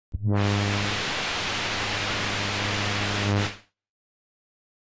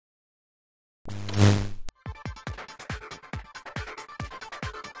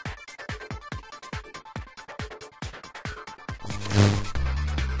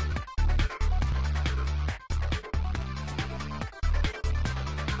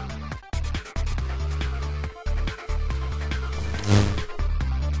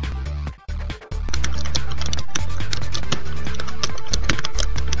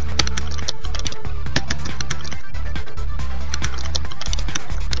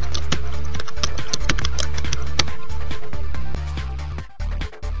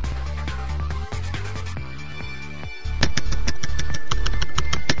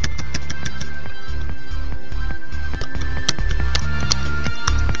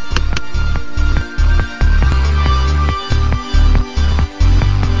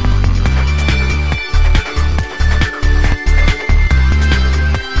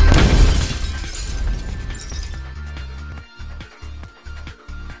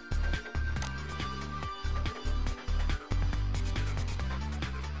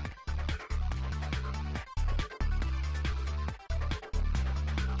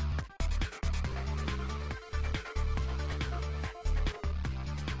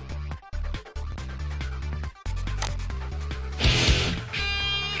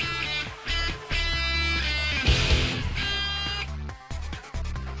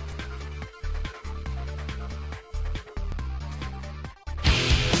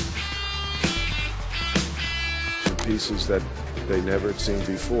Pieces that they never had seen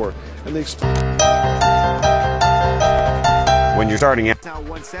before, and they when you're starting out. Now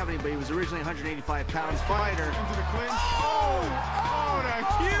 170, but he was originally 185 pounds fighter. Into the clinch. Oh, what a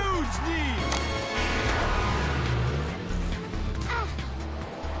huge knee!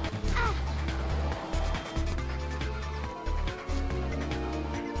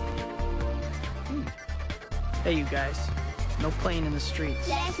 Hey, you guys. No playing in the streets.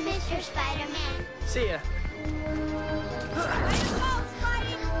 Thanks, Mr. Spider-Man. See ya.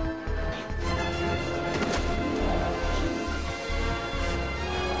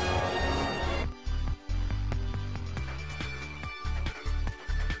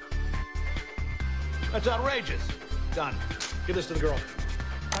 That's outrageous. Done. Give this to the girl.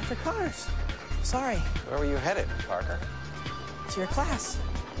 Dr. Connors. Sorry. Where were you headed, Parker? To your class.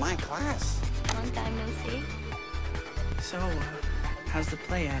 My class? Long time no see. So, how's the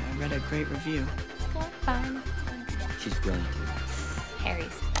play? I read a great review. It's going fine. She's brilliant.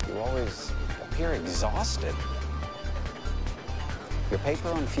 Harry's. You always appear exhausted. Your paper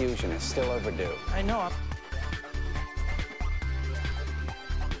on fusion is still overdue. I know.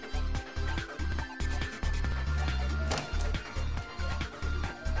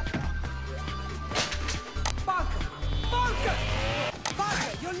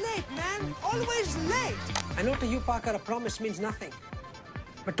 Parker, you're late, man. Always late. I know to you, Parker, a promise means nothing.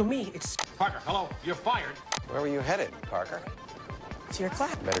 But to me, it's... Parker, hello. You're fired. Where were you headed, Parker? To your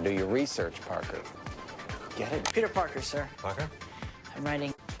class. Better do your research, Parker. Get it? Peter Parker, sir. Parker? I'm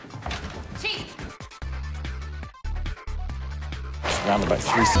writing. Chief! Surrounded by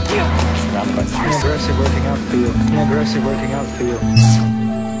three. Surrounded by three. Aggressive working out for you. Aggressive working out for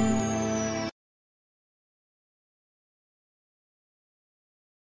you.